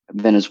decades,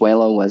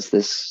 Venezuela was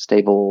this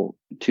stable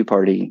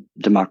two-party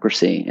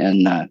democracy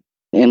in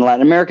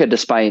Latin America,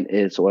 despite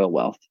its oil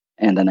wealth.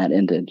 And then that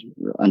ended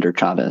under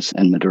Chavez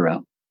and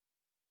Maduro.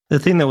 The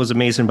thing that was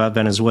amazing about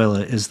Venezuela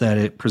is that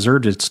it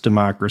preserved its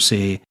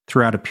democracy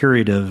throughout a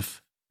period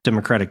of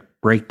democratic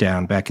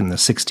breakdown back in the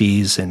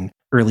 60s and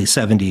early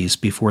 70s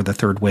before the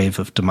third wave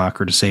of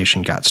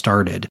democratization got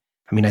started.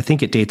 I mean, I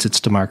think it dates its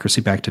democracy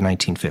back to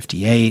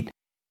 1958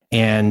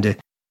 and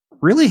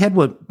really had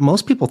what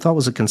most people thought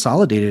was a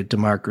consolidated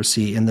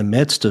democracy in the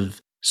midst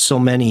of so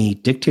many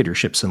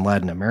dictatorships in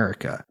Latin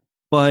America.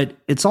 But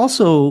it's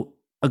also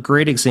a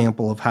great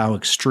example of how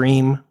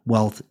extreme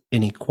wealth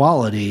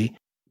inequality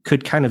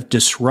could kind of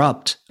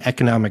disrupt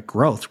economic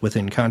growth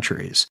within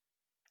countries.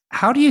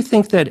 How do you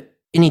think that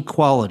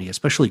inequality,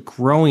 especially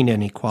growing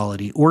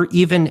inequality, or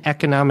even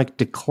economic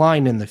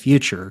decline in the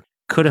future,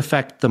 could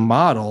affect the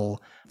model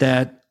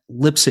that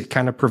Lipset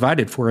kind of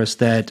provided for us,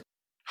 that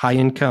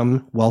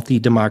high-income, wealthy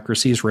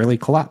democracies rarely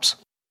collapse?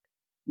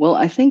 Well,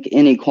 I think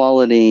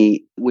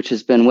inequality, which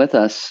has been with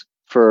us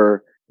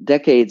for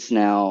decades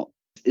now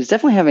is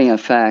definitely having an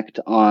effect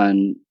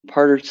on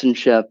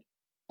partisanship,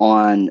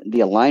 on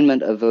the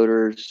alignment of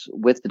voters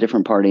with the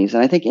different parties.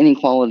 And I think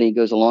inequality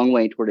goes a long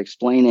way toward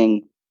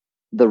explaining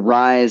the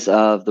rise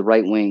of the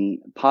right-wing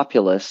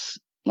populists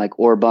like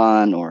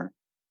Orban or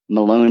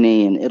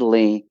Meloni in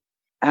Italy.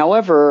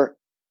 However,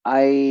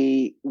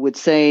 I would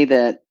say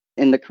that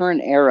in the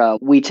current era,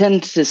 we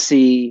tend to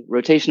see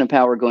rotation of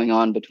power going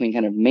on between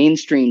kind of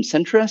mainstream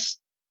centrists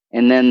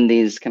and then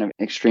these kind of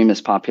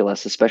extremist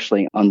populists,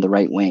 especially on the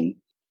right wing.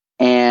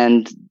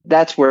 And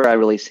that's where I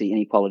really see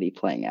inequality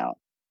playing out.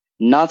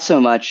 Not so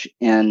much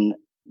in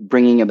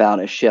bringing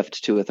about a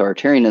shift to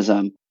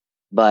authoritarianism,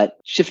 but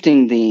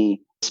shifting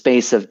the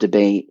space of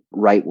debate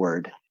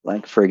rightward.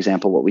 Like, for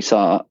example, what we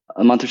saw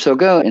a month or so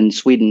ago in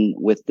Sweden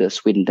with the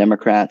Sweden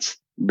Democrats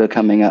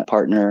becoming a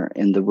partner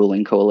in the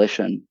ruling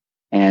coalition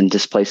and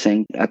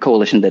displacing a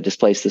coalition that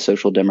displaced the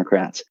Social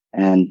Democrats,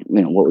 and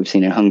what we've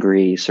seen in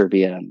Hungary,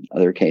 Serbia, and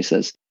other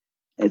cases.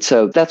 And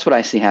so that's what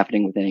I see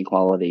happening with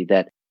inequality,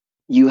 that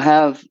you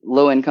have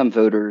low-income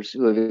voters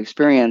who have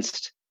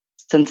experienced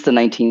since the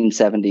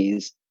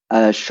 1970s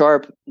a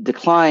sharp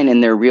decline in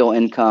their real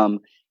income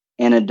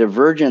and a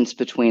divergence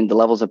between the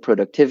levels of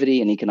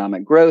productivity and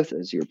economic growth,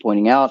 as you're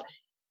pointing out,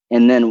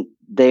 and then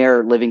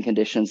their living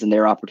conditions and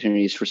their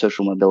opportunities for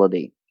social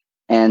mobility.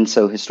 And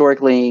so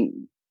historically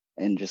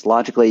and just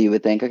logically, you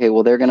would think, okay,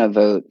 well, they're going to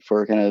vote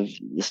for kind of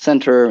the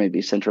center,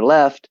 maybe center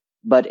left,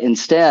 but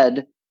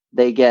instead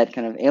they get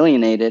kind of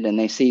alienated and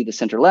they see the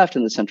center left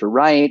and the center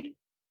right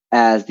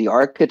as the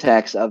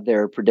architects of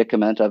their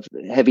predicament of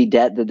heavy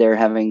debt that they're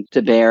having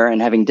to bear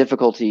and having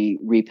difficulty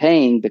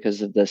repaying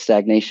because of the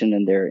stagnation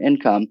in their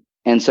income.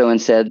 And so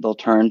instead, they'll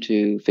turn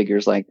to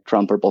figures like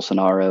Trump or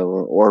Bolsonaro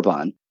or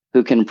Orban,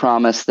 who can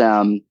promise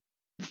them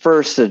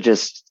first a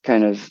just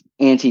kind of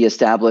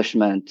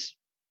anti-establishment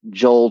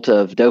jolt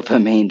of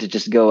dopamine to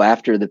just go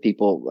after the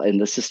people in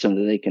the system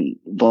that they can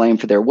blame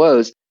for their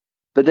woes.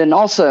 But then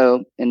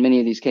also, in many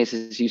of these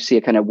cases, you see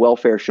a kind of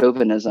welfare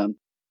chauvinism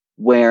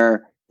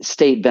where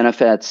state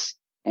benefits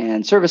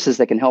and services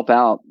that can help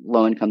out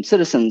low-income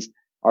citizens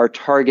are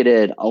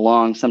targeted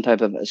along some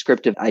type of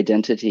ascriptive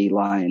identity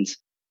lines,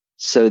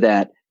 so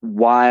that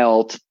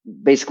while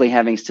basically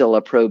having still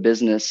a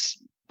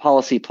pro-business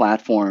policy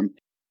platform,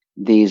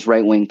 these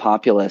right-wing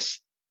populists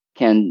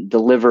can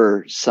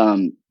deliver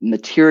some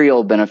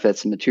material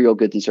benefits and material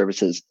goods and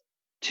services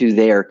to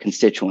their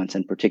constituents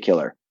in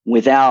particular,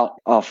 without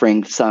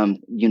offering some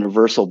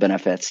universal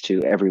benefits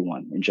to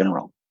everyone in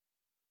general.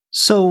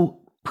 So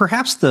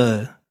perhaps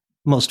the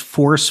most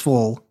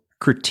forceful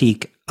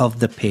critique of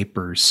the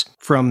papers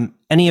from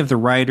any of the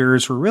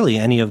writers or really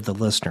any of the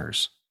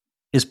listeners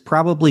is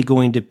probably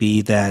going to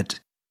be that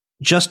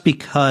just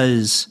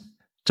because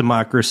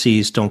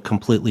democracies don't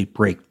completely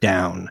break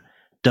down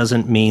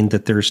doesn't mean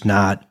that there's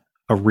not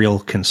a real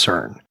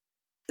concern.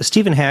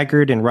 Stephen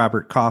Haggard and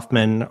Robert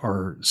Kaufman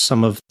are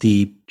some of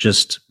the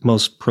just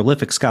most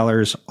prolific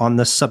scholars on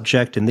this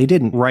subject, and they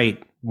didn't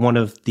write one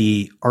of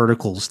the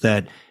articles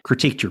that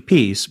critiqued your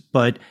piece,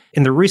 but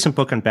in the recent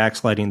book on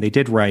backsliding, they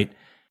did write,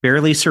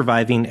 "Barely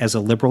surviving as a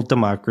liberal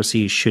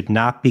democracy should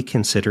not be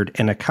considered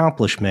an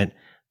accomplishment,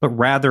 but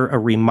rather a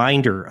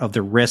reminder of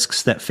the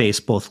risks that face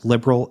both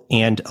liberal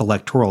and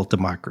electoral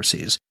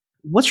democracies."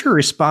 What's your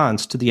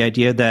response to the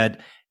idea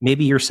that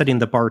maybe you're setting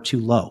the bar too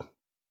low?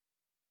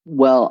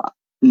 Well,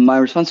 my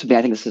response would be,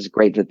 I think this is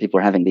great that people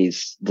are having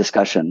these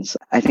discussions.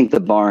 I think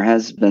the bar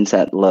has been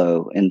set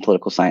low in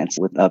political science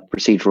with a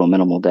procedural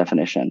minimal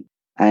definition.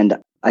 And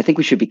I think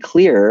we should be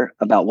clear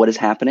about what is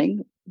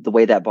happening, the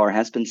way that bar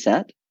has been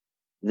set,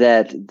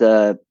 that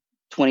the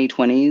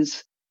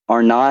 2020s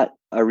are not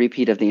a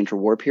repeat of the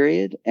interwar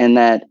period, and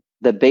that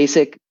the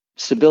basic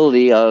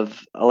stability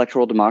of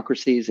electoral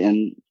democracies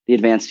in the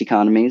advanced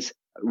economies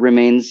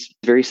remains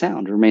very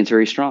sound, remains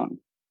very strong.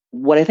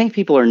 What I think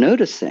people are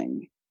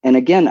noticing, and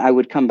again, I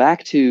would come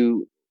back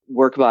to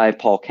work by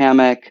Paul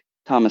Kamek,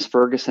 Thomas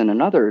Ferguson,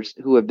 and others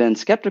who have been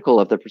skeptical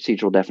of the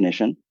procedural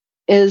definition,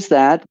 is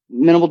that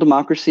minimal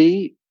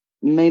democracy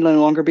may no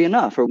longer be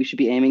enough, or we should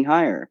be aiming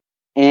higher.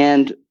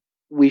 And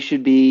we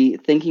should be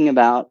thinking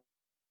about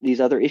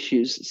these other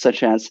issues,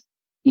 such as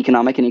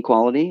economic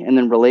inequality, and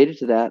then related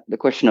to that, the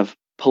question of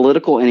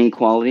political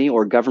inequality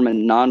or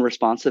government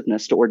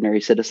non-responsiveness to ordinary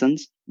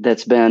citizens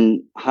that's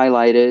been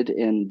highlighted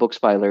in books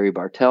by Larry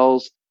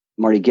Bartels,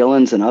 Marty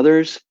Gillens, and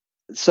others.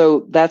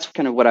 So that's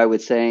kind of what I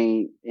would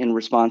say in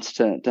response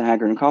to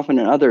Haggard and Kaufman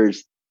and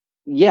others.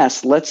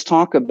 Yes, let's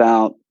talk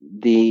about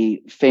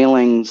the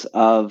failings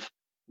of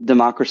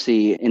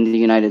democracy in the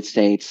United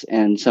States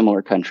and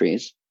similar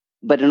countries.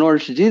 But in order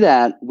to do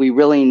that, we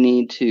really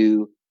need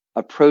to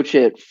approach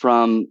it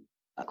from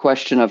a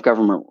question of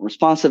government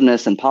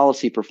responsiveness and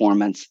policy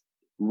performance,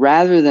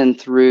 rather than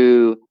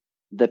through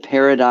the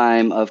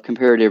paradigm of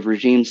comparative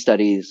regime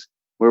studies,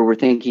 where we're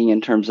thinking in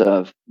terms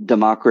of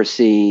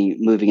democracy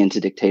moving into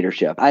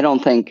dictatorship. I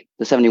don't think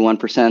the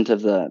 71%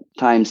 of the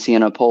Times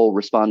Siena poll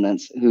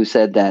respondents who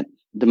said that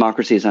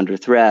democracy is under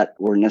threat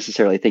were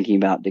necessarily thinking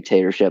about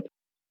dictatorship.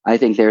 I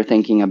think they're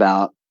thinking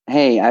about,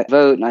 hey, I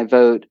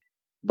vote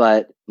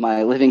but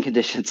my living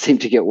conditions seem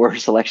to get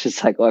worse election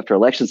cycle after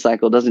election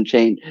cycle. Doesn't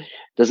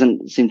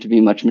seem to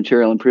be much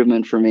material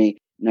improvement for me,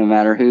 no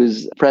matter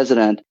who's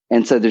president.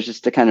 And so there's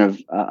just a kind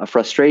of a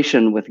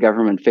frustration with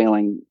government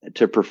failing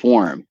to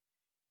perform.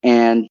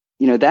 And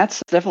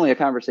that's definitely a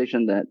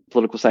conversation that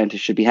political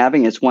scientists should be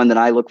having. It's one that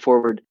I look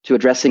forward to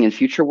addressing in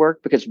future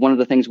work, because one of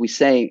the things we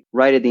say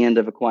right at the end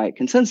of A Quiet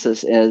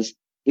Consensus is,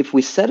 if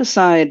we set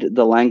aside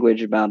the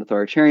language about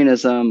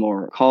authoritarianism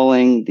or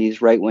calling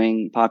these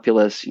right-wing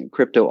populist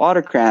crypto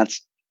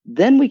autocrats,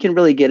 then we can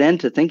really get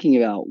into thinking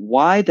about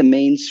why the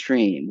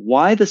mainstream,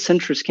 why the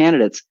centrist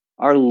candidates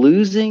are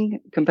losing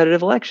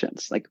competitive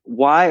elections. Like,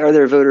 why are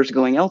their voters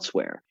going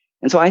elsewhere?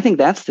 And so I think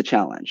that's the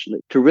challenge,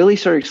 to really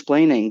start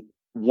explaining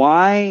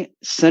why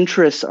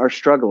centrists are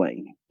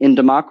struggling in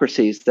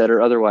democracies that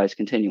are otherwise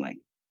continuing.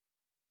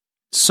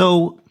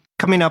 So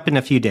coming up in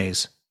a few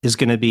days is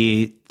going to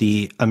be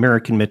the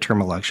American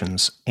midterm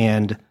elections.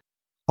 And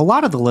a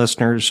lot of the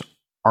listeners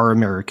are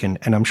American,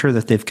 and I'm sure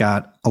that they've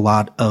got a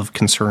lot of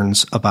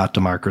concerns about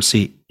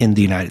democracy in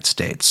the United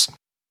States.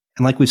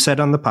 And like we've said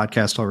on the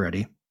podcast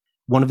already,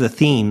 one of the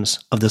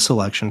themes of this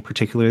election,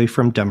 particularly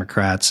from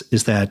Democrats,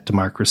 is that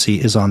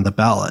democracy is on the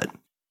ballot.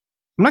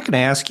 I'm not going to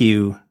ask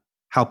you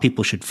how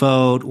people should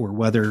vote or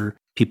whether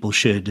people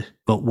should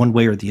vote one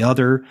way or the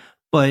other,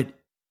 but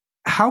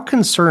how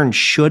concerned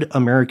should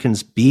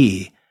Americans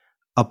be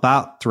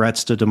about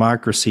threats to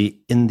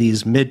democracy in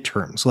these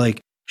midterms?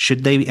 Like,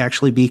 should they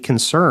actually be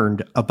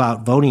concerned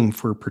about voting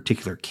for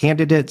particular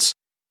candidates?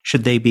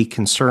 Should they be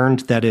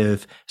concerned that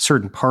if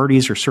certain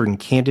parties or certain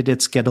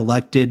candidates get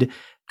elected,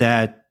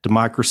 that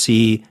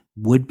democracy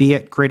would be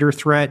at greater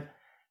threat?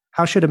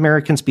 How should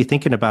Americans be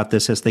thinking about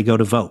this as they go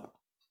to vote?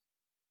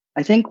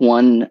 I think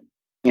one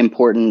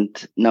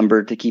important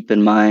number to keep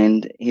in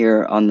mind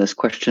here on this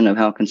question of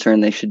how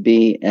concerned they should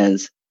be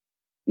is,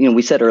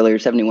 we said earlier,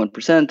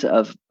 71%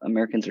 of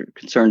Americans are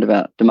concerned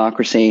about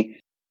democracy.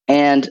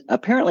 And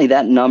apparently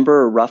that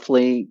number,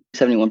 roughly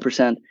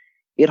 71%,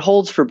 it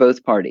holds for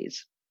both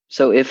parties.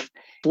 So if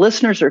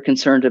listeners are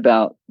concerned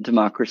about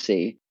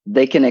democracy,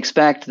 they can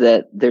expect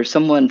that there's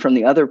someone from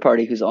the other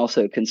party who's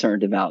also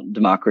concerned about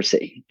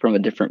democracy from a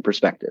different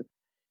perspective.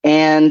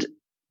 And,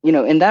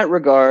 in that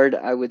regard,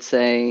 I would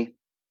say,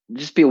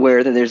 just be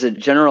aware that there's a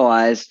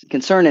generalized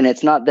concern, and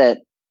it's not that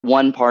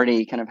one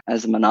party kind of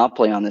has a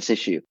monopoly on this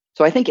issue.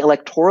 So I think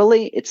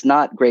electorally, it's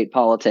not great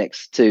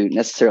politics to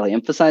necessarily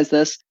emphasize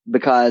this,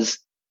 because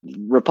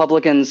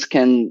Republicans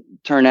can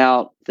turn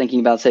out thinking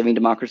about saving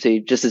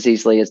democracy just as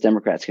easily as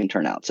Democrats can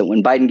turn out. So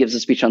when Biden gives a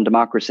speech on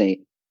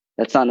democracy,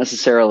 that's not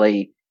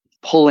necessarily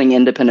pulling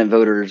independent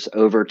voters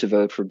over to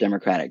vote for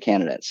Democratic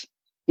candidates.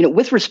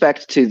 With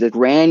respect to the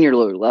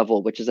granular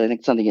level, which is, I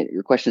think, something that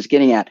your question is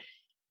getting at,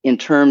 in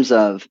terms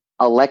of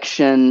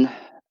election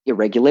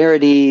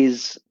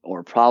irregularities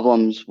or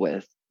problems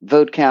with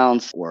vote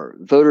counts or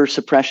voter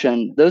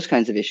suppression, those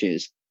kinds of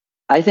issues,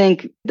 I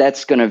think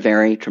that's going to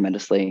vary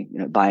tremendously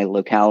by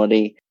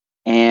locality.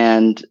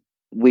 And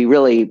we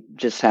really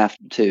just have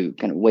to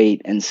kind of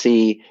wait and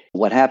see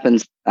what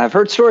happens. I've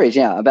heard stories,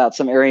 about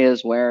some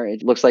areas where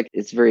it looks like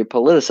it's very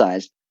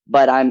politicized,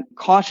 but I'm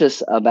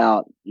cautious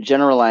about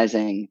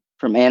generalizing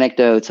from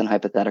anecdotes and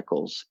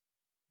hypotheticals.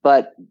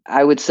 But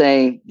I would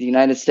say the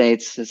United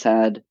States has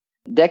had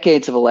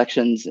decades of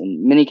elections.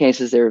 In many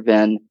cases, there have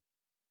been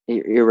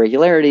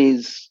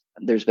irregularities.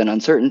 There's been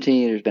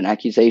uncertainty. There's been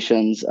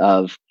accusations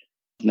of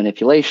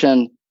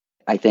manipulation.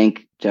 I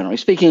think, generally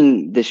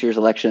speaking, this year's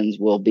elections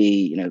will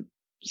be,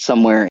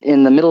 somewhere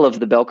in the middle of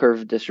the bell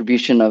curve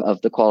distribution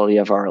of the quality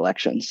of our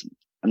elections.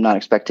 I'm not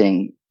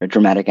expecting a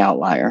dramatic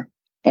outlier.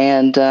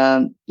 And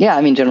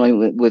generally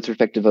with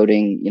respect to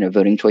voting,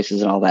 voting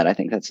choices and all that, I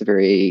think that's a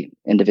very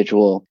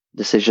individual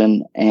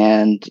decision.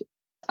 And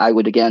I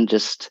would, again,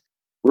 just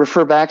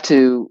refer back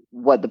to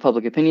what the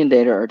public opinion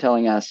data are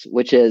telling us,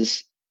 which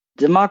is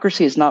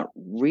democracy is not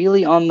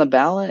really on the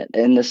ballot,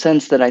 in the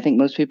sense that I think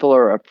most people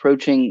are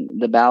approaching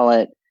the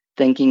ballot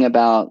thinking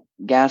about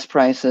gas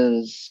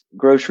prices,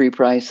 grocery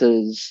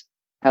prices,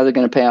 how they're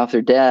going to pay off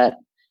their debt,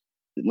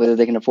 whether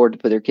they can afford to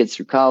put their kids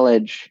through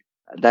college,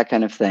 that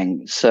kind of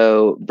thing.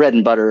 So bread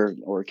and butter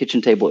or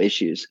kitchen table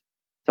issues.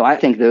 So I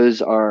think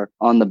those are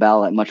on the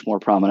ballot much more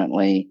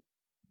prominently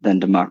than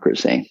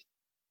democracy.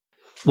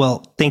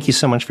 Well, thank you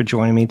so much for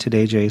joining me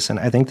today, Jason.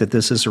 I think that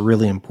this is a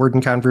really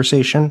important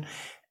conversation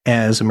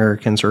as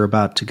Americans are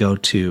about to go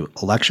to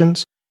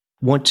elections.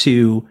 I want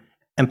to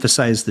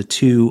emphasize the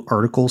two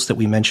articles that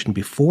we mentioned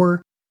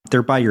before.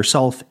 They're by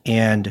yourself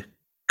and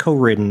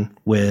co-written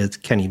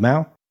with Kenny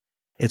Mao.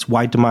 It's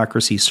Why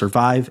Democracies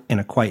Survive in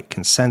a Quiet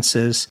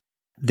Consensus.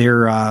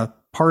 They're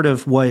part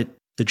of what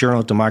the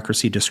Journal of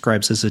Democracy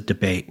describes as a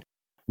debate,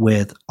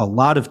 with a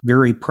lot of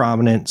very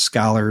prominent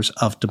scholars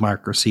of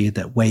democracy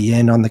that weigh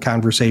in on the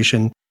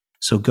conversation.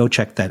 So go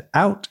check that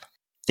out.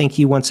 Thank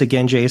you once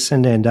again,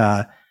 Jason,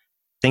 and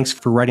thanks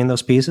for writing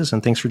those pieces,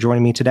 and thanks for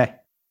joining me today.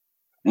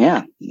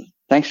 Yeah,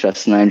 thanks,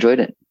 Justin. I enjoyed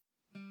it.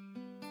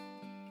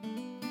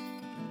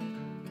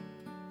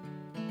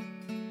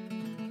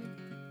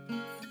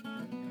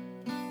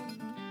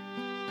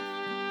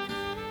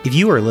 If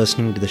you are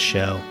listening to the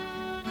show,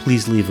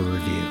 please leave a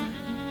review.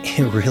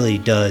 It really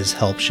does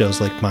help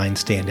shows like mine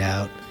stand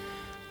out.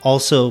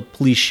 Also,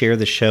 please share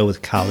the show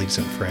with colleagues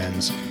and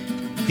friends,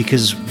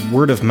 because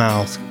word of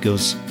mouth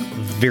goes a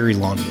very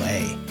long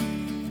way.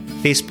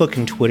 Facebook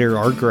and Twitter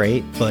are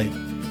great, but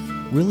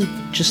really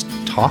just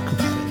talk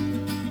about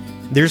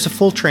it. There's a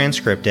full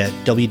transcript at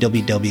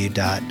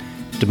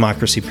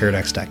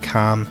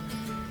www.democracyparadox.com.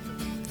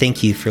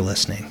 Thank you for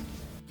listening.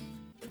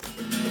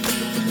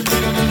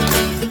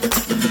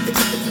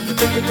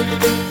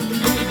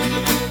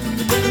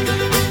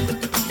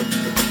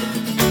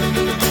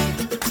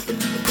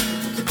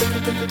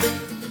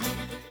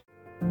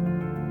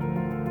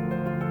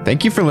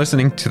 Thank you for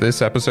listening to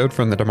this episode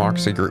from the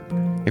Democracy Group.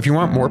 If you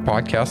want more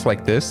podcasts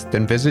like this,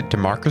 then visit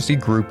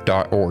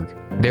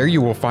democracygroup.org. There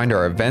you will find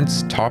our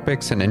events,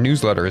 topics, and a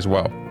newsletter as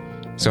well.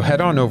 So head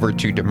on over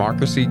to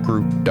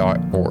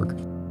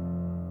democracygroup.org.